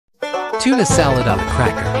Tuna salad on a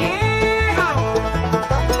cracker.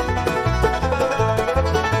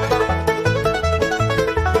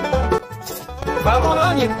 Grab an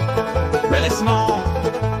onion, really small.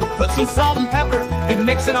 Put some salt and pepper and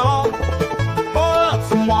mix it all. Boil up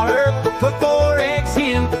some water, put 4 eggs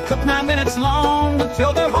in. Cook 9 minutes long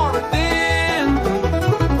until they're hard and thin.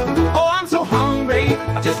 Oh, I'm so hungry,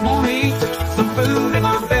 I just want to eat. Some food in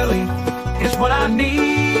my belly is what I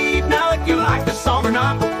need. Now if you like the song or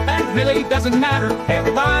not, that really doesn't matter.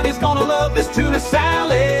 Everybody's gonna love this tuna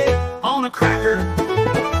salad on a cracker.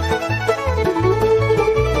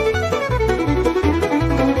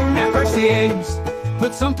 The eggs,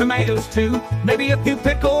 put some tomatoes too, maybe a few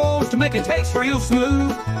pickles to make it taste real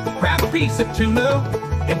smooth. Grab a piece of tuna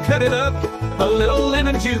and cut it up, a little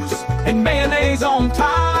lemon juice and mayonnaise on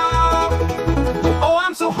top. Oh,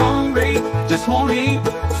 I'm so hungry, just want to eat.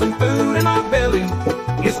 Some food in my belly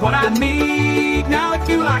is what I need. Now if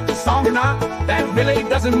you like the song or not, that really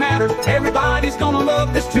doesn't matter. Everybody's gonna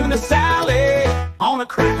love this tuna salad on a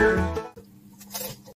cracker.